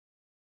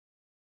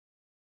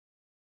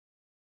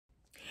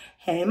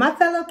Hey, my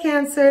fellow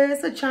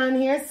Cancers,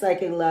 Achan here,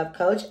 Psychic Love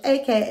Coach,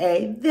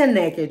 aka The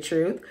Naked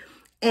Truth.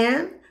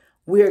 And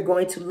we're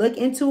going to look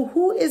into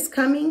who is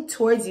coming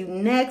towards you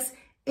next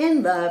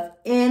in love,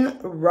 in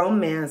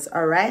romance,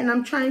 all right? And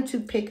I'm trying to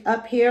pick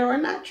up here, or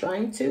not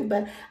trying to,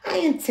 but I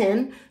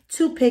intend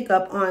to pick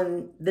up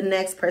on the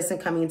next person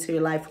coming into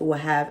your life who will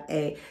have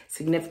a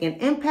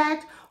significant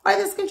impact, or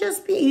this can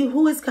just be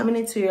who is coming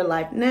into your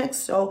life next,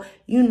 so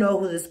you know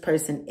who this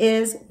person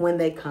is when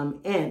they come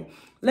in.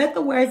 Let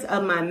the words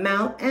of my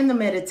mouth and the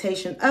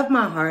meditation of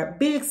my heart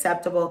be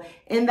acceptable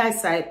in thy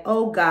sight,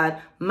 O God,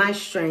 my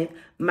strength,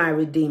 my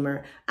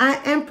redeemer.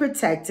 I am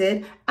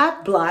protected. I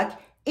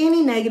block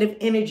any negative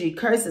energy,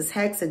 curses,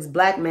 hexes,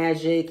 black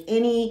magic,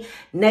 any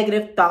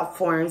negative thought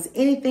forms,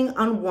 anything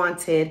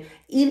unwanted,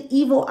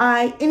 evil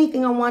eye,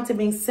 anything unwanted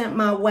being sent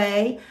my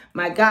way.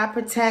 My God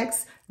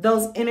protects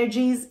those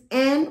energies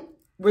and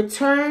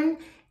return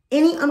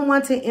any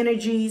unwanted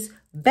energies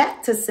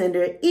back to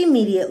sender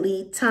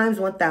immediately times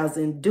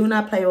 1,000. Do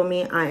not play with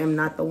me. I am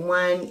not the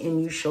one,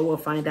 and you sure will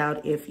find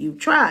out if you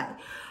try.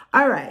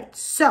 All right,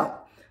 so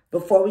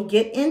before we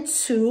get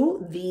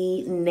into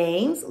the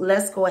names,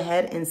 let's go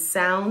ahead and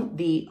sound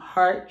the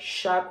heart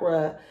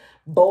chakra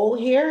bowl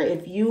here.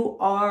 If you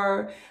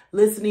are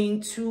listening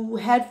to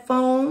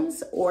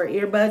headphones or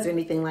earbuds or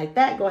anything like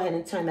that, go ahead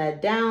and turn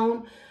that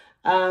down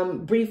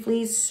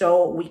briefly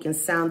so we can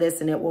sound this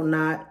and it will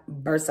not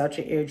burst out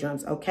your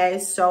eardrums, okay?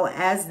 So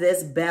as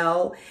this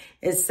bell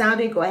is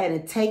sounding, go ahead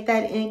and take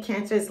that in,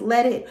 Cancers.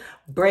 Let it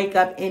break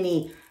up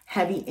any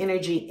heavy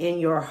energy in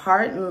your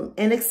heart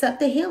and accept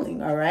the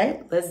healing, all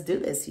right? Let's do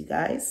this, you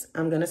guys.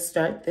 I'm going to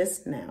start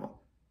this now.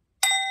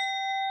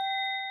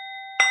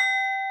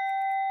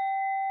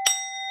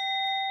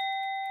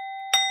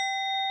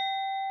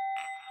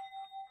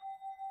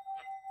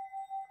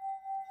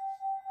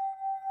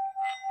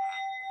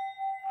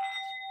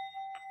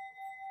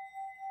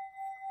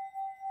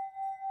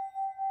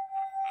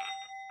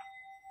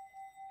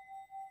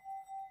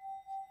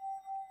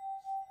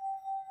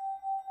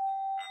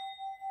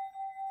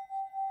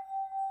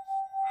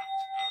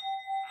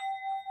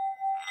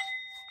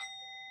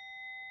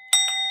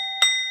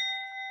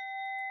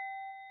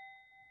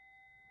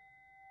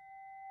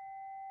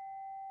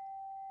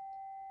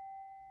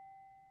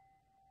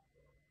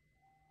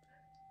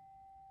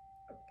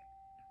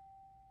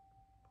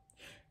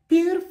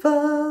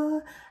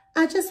 Beautiful,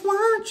 I just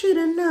want you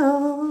to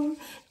know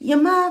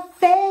you're my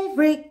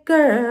favorite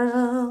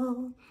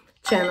girl.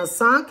 Channel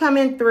song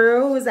coming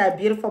through. Is that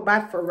Beautiful by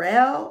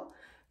Pharrell?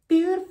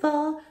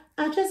 Beautiful,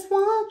 I just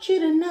want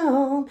you to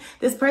know.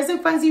 This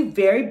person finds you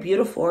very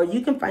beautiful, or you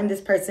can find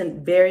this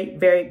person very,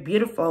 very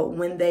beautiful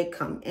when they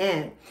come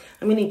in.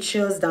 I'm getting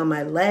chills down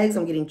my legs.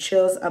 I'm getting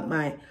chills up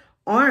my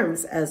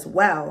arms as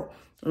well.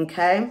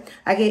 Okay,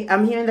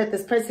 I'm hearing that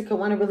this person could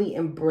want to really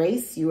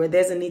embrace you, or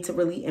there's a need to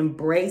really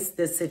embrace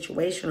this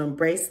situation, or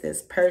embrace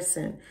this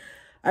person.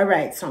 All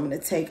right, so I'm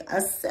going to take a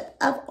sip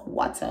of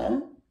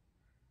water.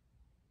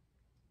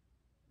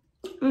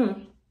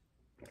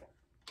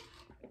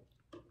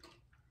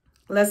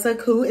 Let's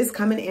look who is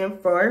coming in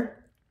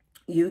for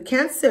you,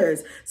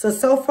 Cancers.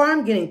 So far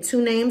I'm getting two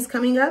names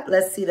coming up.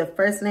 Let's see the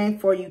first name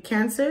for you,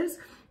 Cancers.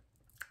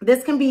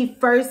 This can be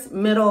first,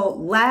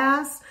 middle,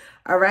 last.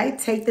 All right,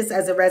 take this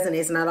as it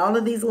resonates. Not all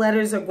of these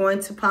letters are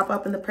going to pop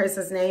up in the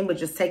person's name, but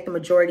just take the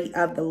majority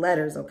of the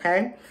letters,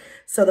 okay?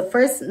 So the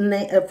first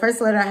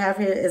letter I have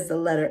here is the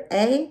letter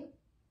A.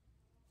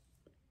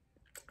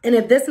 And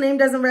if this name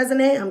doesn't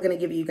resonate, I'm going to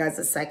give you guys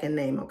a second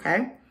name,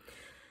 okay?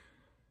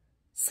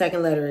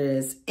 Second letter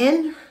is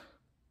N.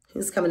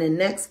 Who's coming in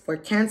next for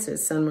Cancer,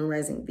 Sun, Moon,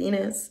 Rising,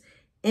 Venus,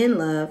 in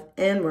love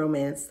and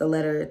romance? The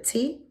letter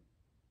T.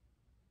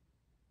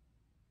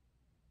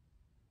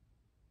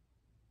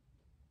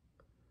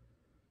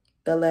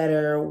 The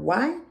letter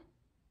Y.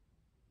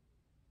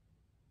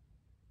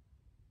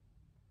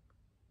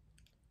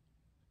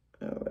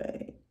 All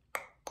right.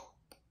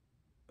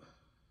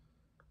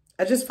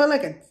 I just felt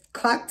like a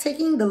clock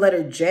ticking. The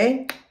letter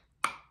J.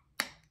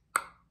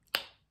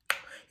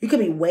 You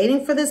could be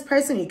waiting for this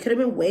person. You could have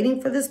been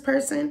waiting for this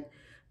person.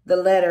 The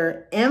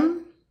letter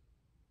M.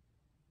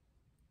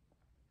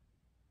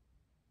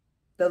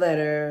 The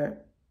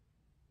letter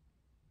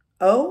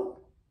O.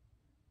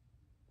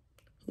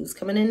 Who's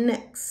coming in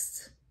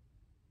next?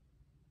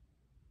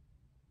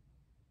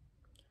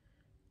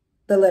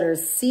 The letter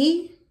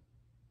C.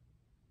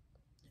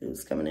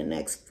 Who's coming in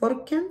next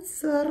for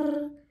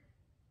Cancer?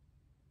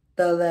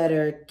 The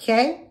letter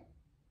K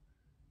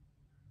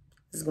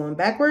is going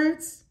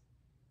backwards.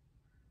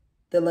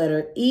 The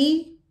letter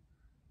E.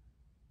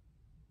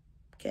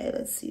 Okay,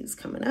 let's see who's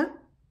coming up.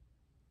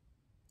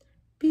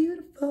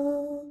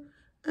 Beautiful,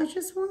 I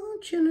just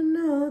want you to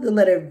know. The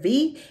letter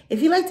V.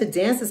 If you like to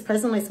dance, this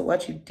person likes to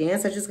watch you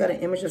dance. I just got an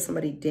image of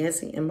somebody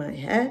dancing in my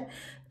head.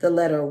 The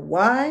letter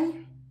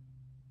Y.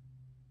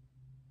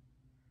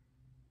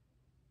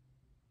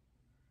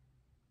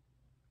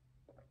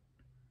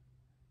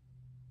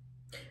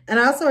 And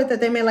I also heard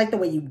that they may like the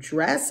way you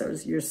dress or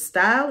your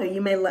style, or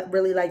you may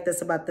really like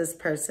this about this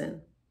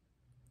person.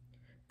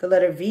 The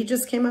letter V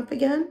just came up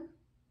again.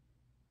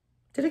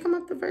 Did it come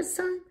up the first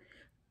time?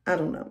 I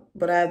don't know,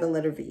 but I have the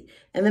letter V.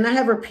 And then I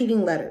have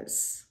repeating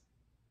letters.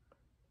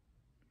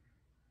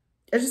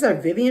 I just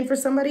heard Vivian for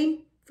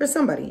somebody. For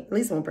somebody, at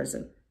least one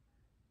person.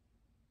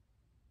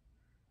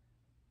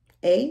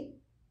 A.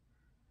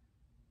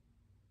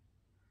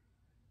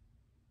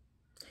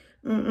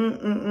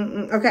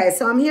 Okay,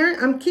 so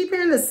I'm keep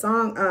hearing the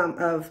song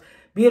of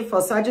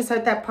Beautiful. So I just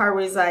heard that part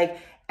where he's like,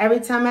 every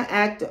time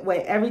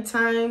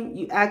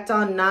you act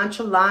all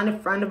nonchalant in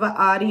front of an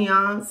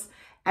audience,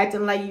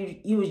 acting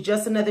like you was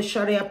just another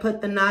shorty I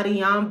put the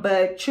naughty on,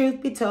 but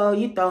truth be told,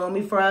 you throwing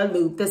me for a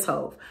loop this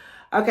whole.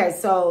 Okay,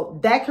 so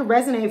that could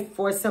resonate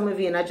for some of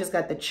you, and I just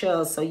got the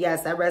chills. So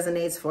yes, that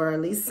resonates for at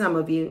least some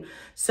of you.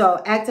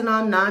 So acting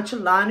all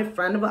nonchalant in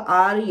front of an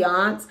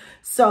audience.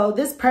 So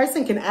this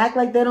person can act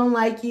like they don't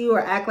like you,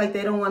 or act like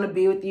they don't want to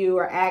be with you,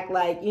 or act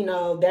like, you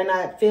know, they're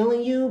not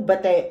feeling you,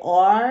 but they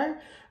are.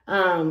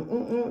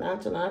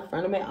 Nonchalant in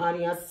front of my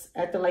audience,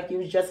 acting like you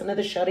was just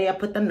another shorty I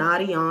put the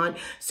naughty on.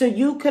 So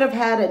you could have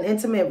had an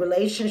intimate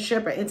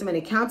relationship or intimate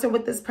encounter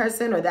with this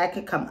person, or that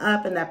could come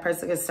up and that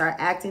person could start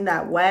acting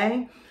that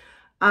way.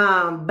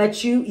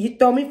 But you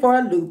throw me for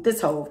a loop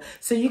this whole.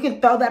 So you can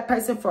throw that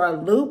person for a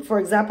loop. For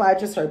example, I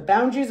just heard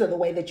boundaries, or the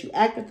way that you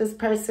act with this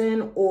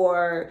person,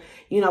 or,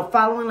 you know,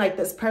 following like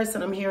this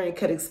person I'm hearing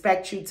could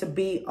expect you to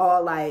be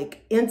all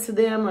like into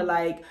them, or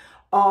like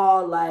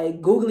all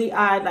like googly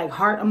eyed, like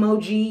heart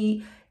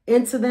emoji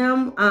into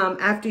them,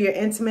 after you're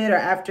intimate, or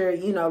after,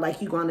 you know,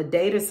 like you go on a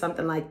date or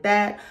something like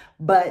that.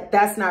 But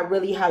that's not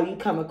really how you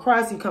come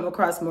across. You come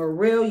across more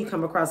real. You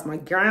come across more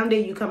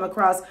grounded. You come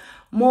across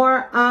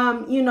more,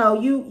 you know,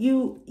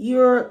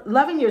 you're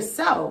loving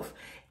yourself,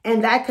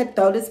 and that could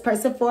throw this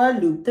person for a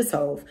loop this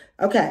whole.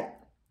 Okay,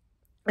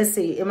 let's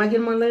see. Am I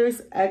getting more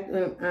lyrics? Okay,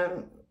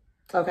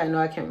 no,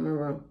 I can't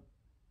remember.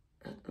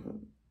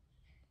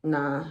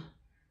 Nah.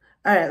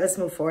 All right, let's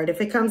move forward.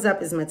 If it comes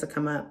up, it's meant to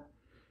come up.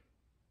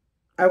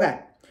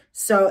 Okay,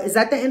 so is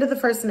that the end of the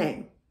first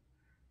name?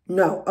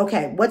 No.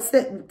 Okay,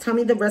 tell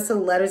me the rest of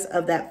the letters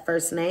of that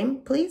first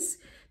name, please.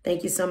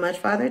 Thank you so much,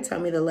 Father.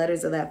 Tell me the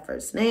letters of that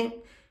first name.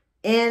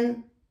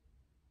 N.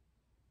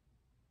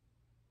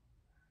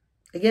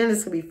 Again,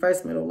 this could be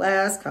first, middle,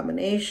 last,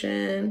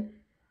 combination,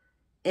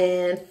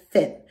 and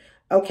fifth.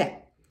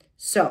 Okay,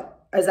 so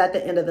is that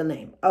the end of the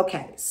name?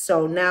 Okay,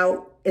 so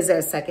now, is there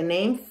a second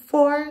name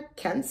for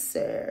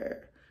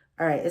Cancer?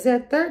 All right, is there a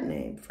third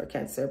name for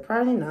Cancer?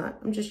 Probably not.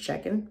 I'm just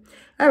checking.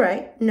 All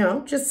right,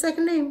 no, just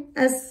second name,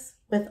 as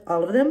with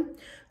all of them.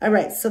 All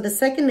right, so the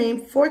second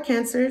name for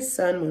Cancer,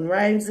 Sun, Moon,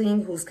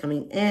 Rising, who's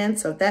coming in.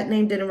 So if that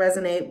name didn't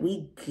resonate,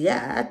 we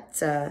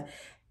got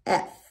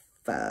F,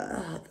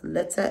 the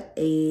letter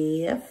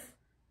F.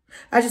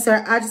 I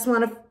just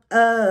want to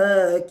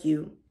fuck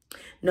you.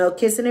 No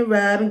kissing and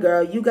rubbing,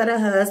 girl. You got a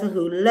husband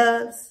who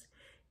loves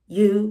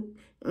you.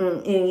 I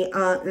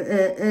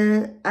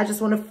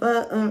just want to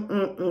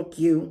fuck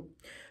you.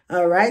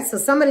 All right, so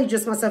somebody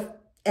just wants to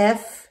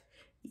F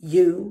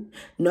you.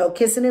 No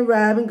kissing and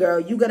rubbing, girl.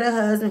 You got a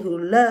husband who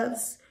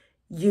loves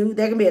you.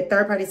 There can be a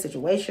third party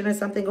situation or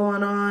something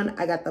going on.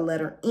 I got the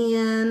letter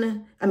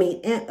N. I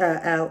mean,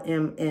 L,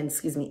 M, N,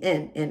 excuse me,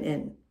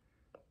 N.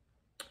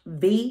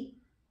 V.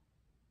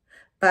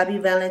 Bobby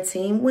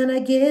Valentine, when I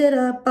get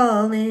up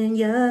all in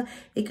ya,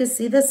 you can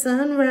see the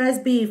sunrise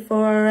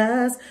before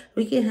us.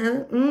 We can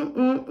have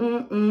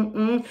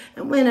And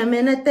when I'm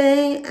in a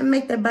thing, I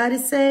make the body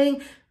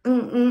sing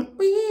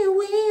wee.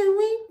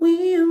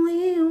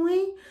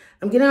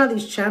 I'm getting all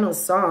these channel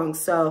songs.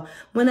 So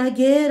when I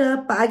get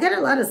up, I get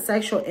a lot of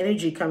sexual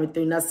energy coming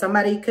through. Now,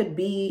 somebody could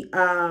be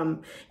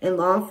in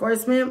law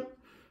enforcement.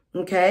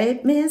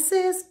 Okay,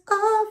 Mrs.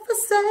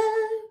 Officer.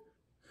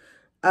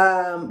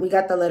 We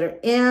got the letter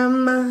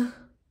M,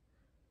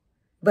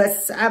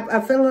 but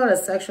I feel a lot of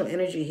sexual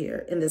energy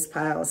here in this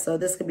pile. So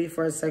this could be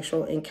for a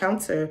sexual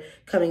encounter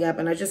coming up.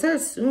 And I just heard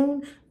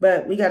soon,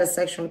 but we got a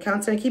sexual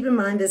encounter. And keep in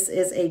mind, this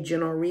is a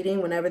general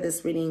reading. Whenever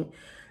this reading,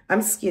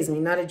 excuse me,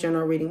 not a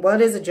general reading.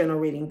 Well, it is a general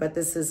reading, but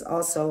this is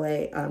also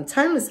a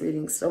timeless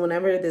reading. So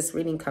whenever this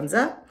reading comes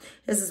up,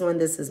 this is when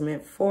this is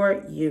meant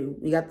for you.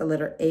 We got the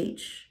letter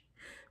H.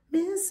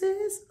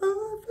 Mrs.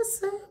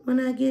 Officer, when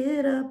I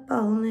get up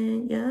all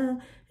in, yeah,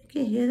 you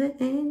can hear the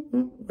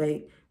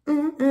wait. I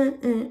don't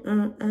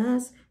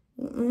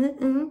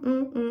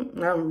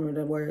remember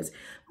the words.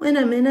 When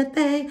I'm in a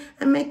thing,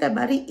 I make that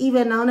body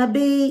even on a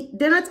beat.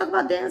 Didn't I talk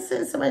about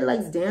dancing? Somebody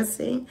likes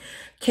dancing.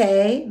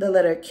 K, the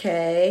letter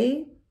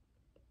K.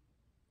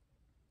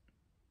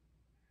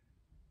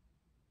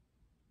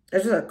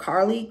 There's just a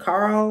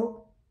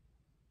Carl,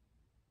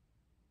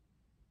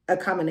 a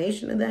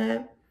combination of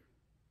that.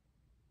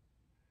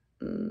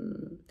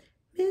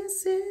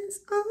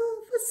 Mrs.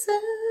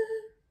 Officer.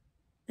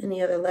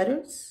 Any other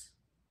letters?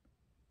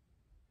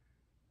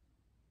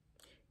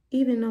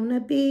 Even on the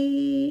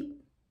beat.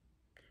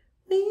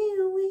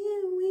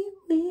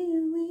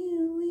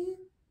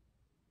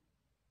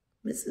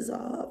 Mrs.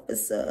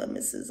 Officer,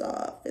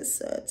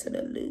 to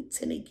the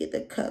lieutenant, get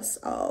the cuffs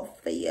off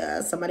for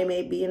ya. Somebody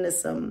may be into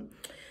some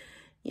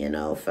You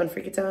know, fun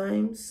freaky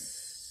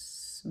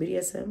times,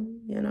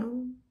 BDSM, you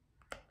know.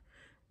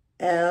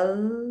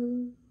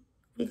 L,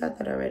 we got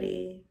that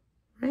already,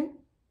 right?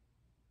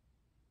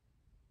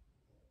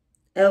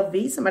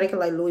 LV, somebody could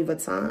like Louis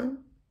Vuitton.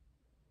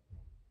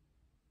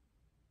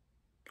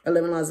 I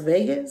live in Las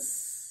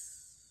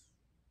Vegas.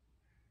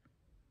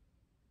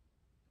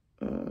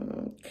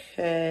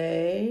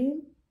 Okay.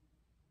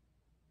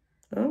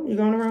 Oh, you're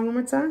going around one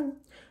more time.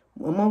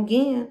 One more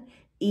again.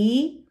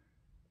 E.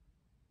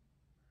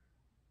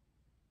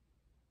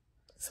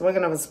 So we're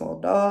going to have a small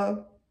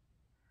dog.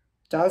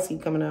 Dogs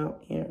keep coming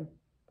out here.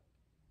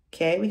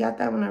 Okay, we got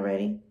that one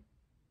already.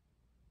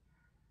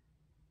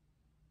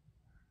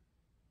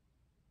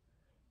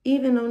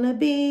 Even on the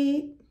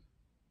beat.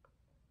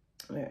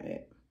 All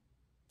right.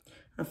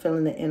 I'm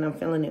feeling the N. I'm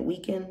feeling it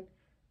weaken.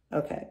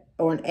 Okay.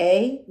 Or an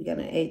A. We got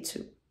an A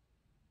too.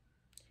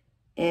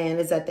 And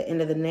it's at the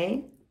end of the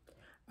name.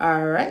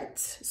 All right.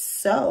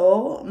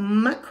 So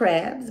my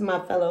crabs, my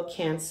fellow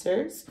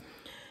Cancers,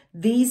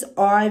 these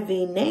are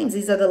the names.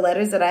 These are the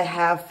letters that I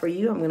have for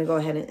you. I'm going to go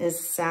ahead and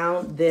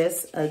sound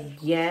this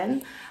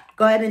again.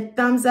 Go ahead and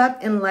thumbs up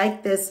and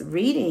like this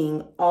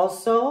reading.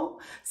 Also,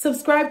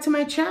 subscribe to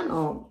my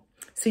channel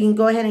so you can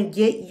go ahead and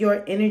get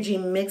your energy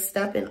mixed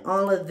up in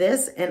all of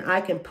this, and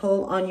I can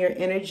pull on your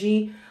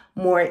energy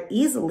more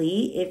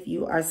easily if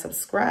you are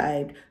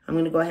subscribed. I'm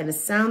going to go ahead and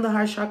sound the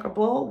heart chakra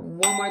bowl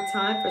one more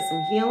time for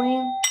some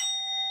healing.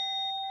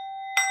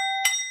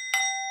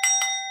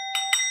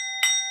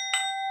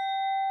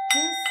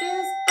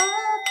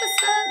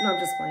 No, I'm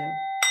just playing.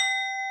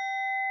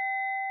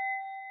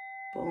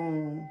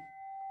 Boom.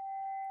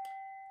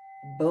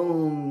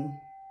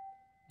 Boom.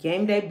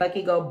 Game day,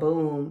 Bucky go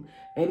boom.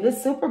 Maybe the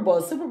Super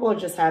Bowl. Super Bowl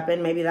just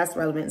happened. Maybe that's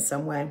relevant in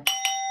some way.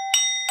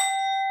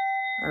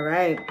 All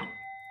right.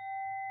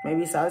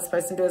 Maybe you saw this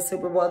person do a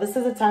Super Bowl. This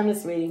is a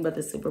timeless reading, but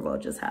the Super Bowl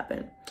just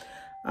happened.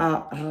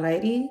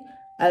 Alrighty.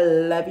 I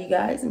love you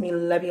guys. I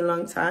mean, love you a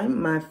long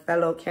time, my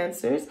fellow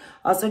Cancers.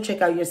 Also,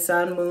 check out your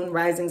sun, moon,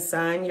 rising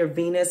sign, your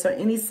Venus, or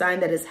any sign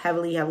that is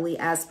heavily, heavily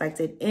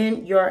aspected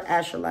in your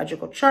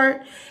astrological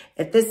chart.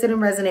 If this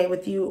didn't resonate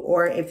with you,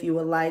 or if you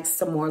would like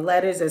some more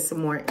letters or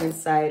some more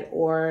insight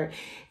or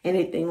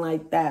anything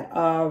like that.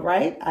 All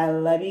right. I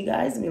love you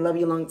guys. I mean, love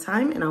you a long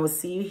time, and I will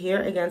see you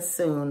here again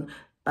soon.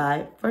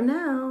 Bye for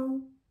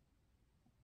now.